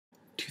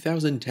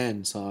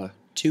2010 saw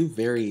two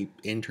very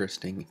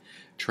interesting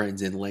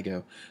trends in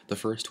LEGO. The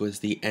first was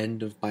the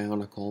end of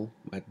Bionicle,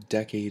 a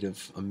decade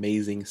of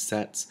amazing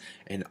sets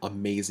and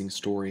amazing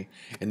story,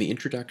 and the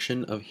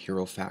introduction of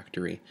Hero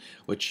Factory,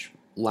 which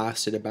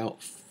lasted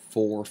about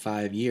 4 or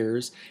 5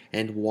 years,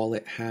 and while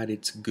it had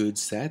its good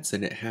sets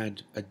and it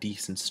had a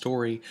decent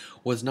story,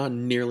 was not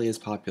nearly as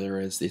popular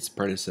as its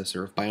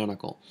predecessor of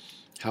Bionicle.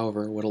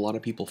 However, what a lot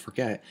of people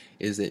forget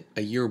is that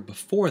a year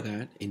before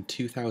that, in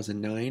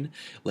 2009,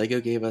 LEGO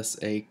gave us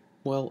a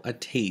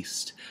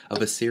taste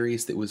of a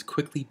series that was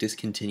quickly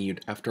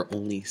discontinued after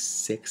only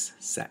 6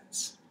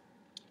 sets.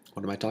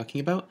 What am I talking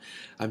about?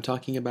 I'm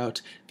talking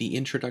about the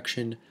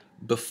introduction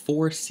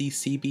before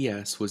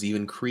CCBS was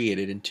even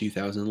created in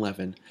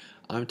 2011.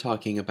 I'm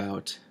talking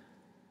about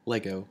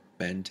LEGO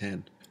Ben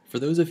 10. For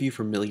those of you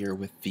familiar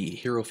with the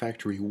Hero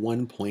Factory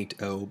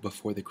 1.0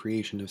 before the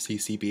creation of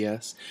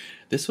CCBS,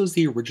 this was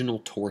the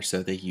original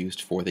torso they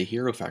used for the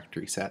Hero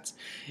Factory sets.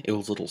 It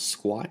was a little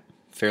squat,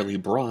 fairly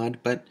broad,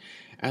 but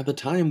at the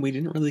time we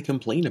didn't really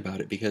complain about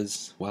it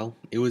because, well,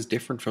 it was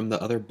different from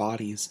the other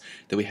bodies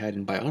that we had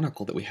in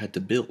Bionicle that we had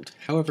to build.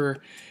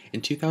 However, in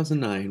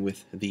 2009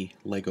 with the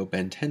LEGO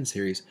Ben 10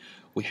 series,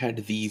 we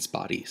had these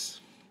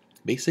bodies.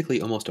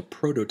 Basically almost a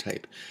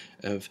prototype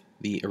of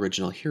the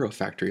original Hero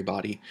Factory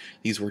body.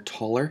 These were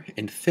taller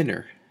and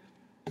thinner.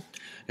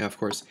 Now, of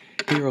course,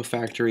 Hero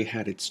Factory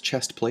had its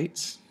chest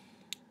plates,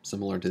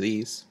 similar to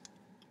these,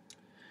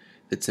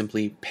 that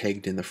simply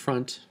pegged in the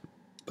front,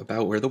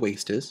 about where the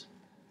waist is,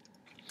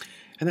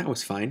 and that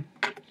was fine.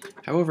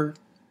 However,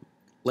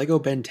 LEGO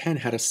Ben 10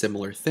 had a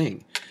similar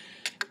thing.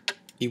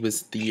 It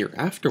was the year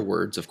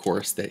afterwards, of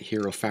course, that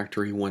Hero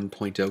Factory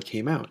 1.0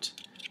 came out,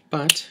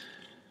 but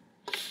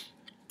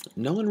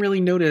no one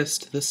really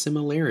noticed the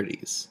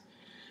similarities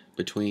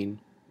between,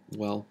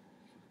 well,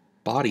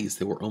 bodies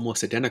that were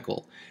almost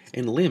identical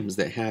and limbs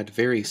that had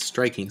very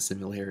striking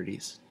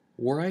similarities.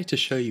 Were I to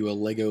show you a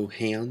LEGO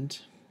hand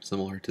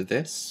similar to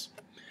this,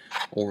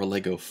 or a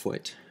LEGO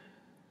foot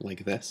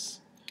like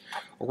this,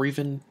 or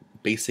even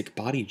basic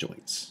body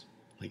joints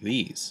like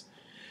these,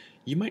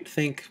 you might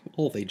think,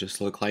 oh, they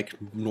just look like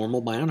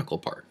normal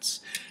Bionicle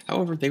parts.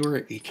 However, they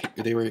were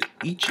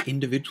each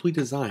individually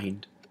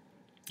designed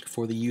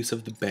for the use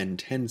of the Ben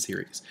 10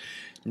 series.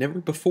 Never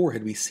before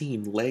had we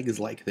seen legs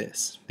like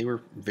this. They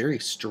were very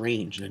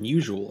strange and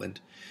unusual, and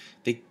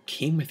they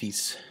came with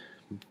these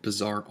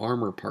bizarre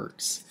armor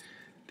parts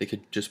they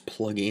could just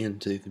plug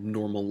into the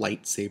normal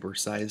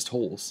lightsaber-sized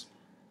holes.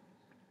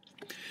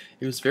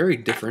 It was very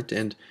different,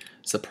 and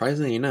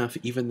surprisingly enough,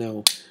 even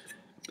though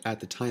at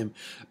the time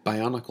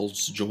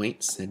Bionicle's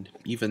joints and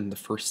even the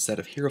first set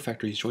of Hero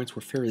Factory's joints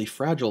were fairly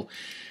fragile,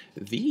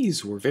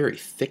 these were very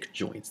thick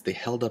joints. They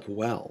held up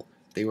well.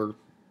 They were,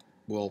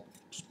 well,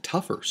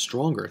 tougher,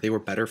 stronger. They were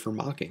better for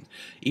mocking,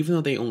 even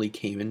though they only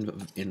came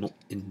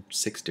in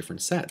 6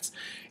 different sets.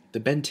 The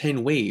Ben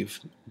 10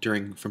 wave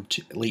from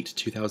late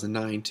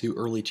 2009 to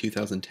early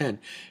 2010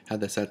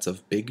 had the sets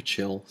of Big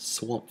Chill,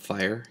 Swamp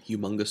Fire,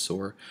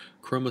 Humongosaur,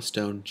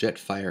 Chromastone,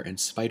 Jetfire, and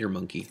Spider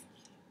Monkey.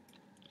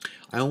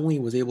 I only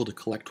was able to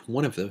collect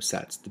one of those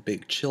sets, the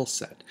Big Chill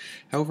set.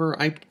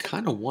 However, I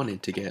kind of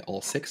wanted to get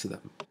all 6 of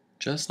them.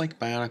 Just like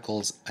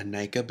Bionicle's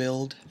Anika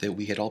build that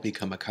we had all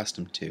become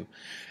accustomed to,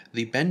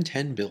 the Ben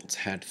 10 builds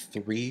had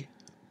 3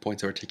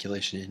 points of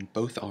articulation in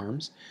both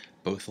arms,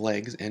 both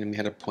legs, and we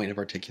had a point of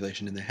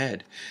articulation in the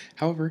head.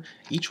 However,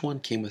 each one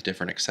came with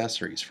different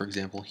accessories. For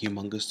example,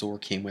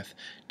 Humongosaur came with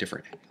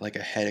different, like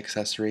a head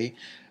accessory,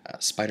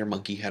 Spider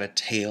Monkey had a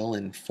tail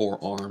and 4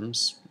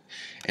 arms,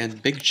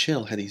 and Big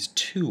Chill had these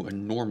 2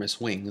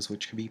 enormous wings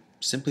which could be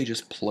simply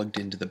just plugged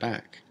into the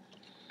back.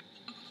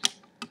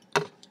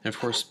 And of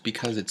course,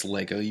 because it's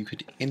LEGO, you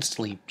could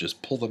instantly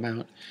just pull them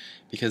out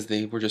because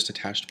they were just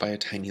attached by a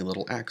tiny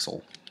little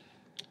axle.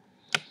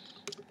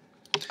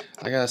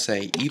 I gotta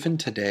say, even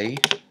today,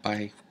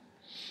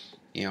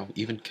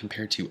 even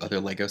compared to other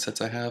LEGO sets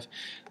I have,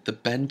 the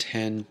Ben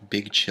 10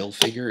 Big Chill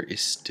figure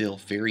is still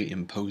very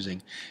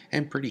imposing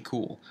and pretty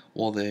cool.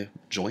 While the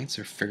joints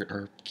are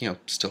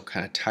still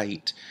kind of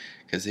tight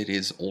because it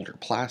is older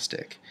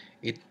plastic,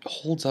 it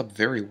holds up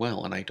very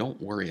well, and I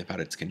don't worry about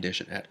its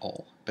condition at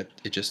all, but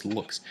it just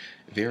looks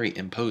very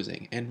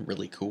imposing and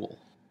really cool.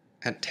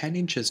 At 10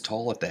 inches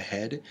tall at the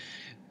head,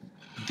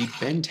 the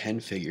Ben 10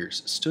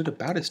 figures stood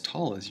about as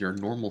tall as your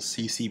normal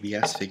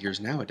CCBS figures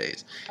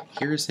nowadays.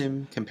 Here's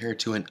him compared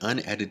to an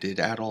unedited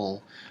at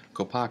all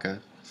Kopaka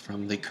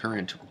from the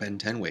current Ben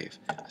 10 wave.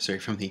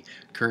 From the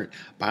current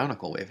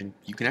Bionicle wave, and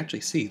you can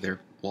actually see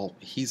while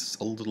he's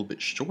a little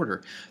bit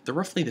shorter, they're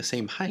roughly the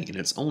same height, and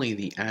it's only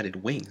the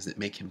added wings that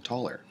make him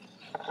taller.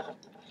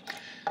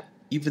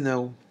 Even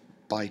though,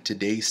 by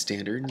today's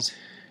standards,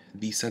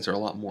 these sets are a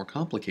lot more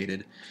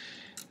complicated,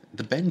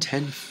 the Ben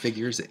 10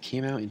 figures that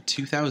came out in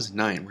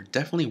 2009 were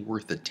definitely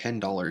worth the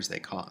 $10 they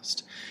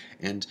cost,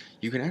 and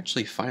you can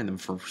actually find them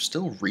for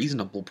still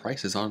reasonable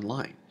prices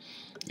online.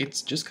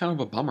 It's just kind of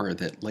a bummer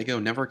that LEGO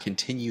never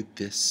continued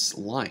this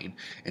line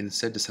and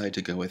instead decided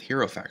to go with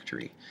Hero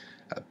Factory.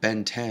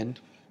 Ben 10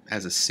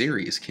 as a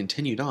series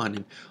continued on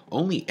and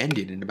only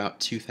ended in about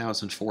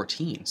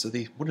 2014, so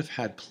they would have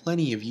had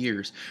plenty of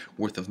years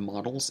worth of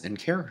models and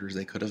characters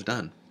they could have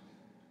done.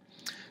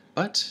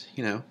 But,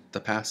 the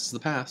past is the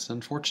past.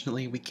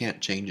 Unfortunately, we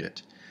can't change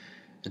it.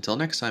 Until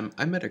next time,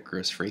 I'm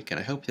Metacriss Freak, and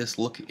I hope this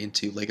look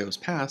into LEGO's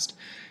past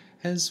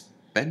has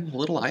been a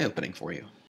little eye-opening for you.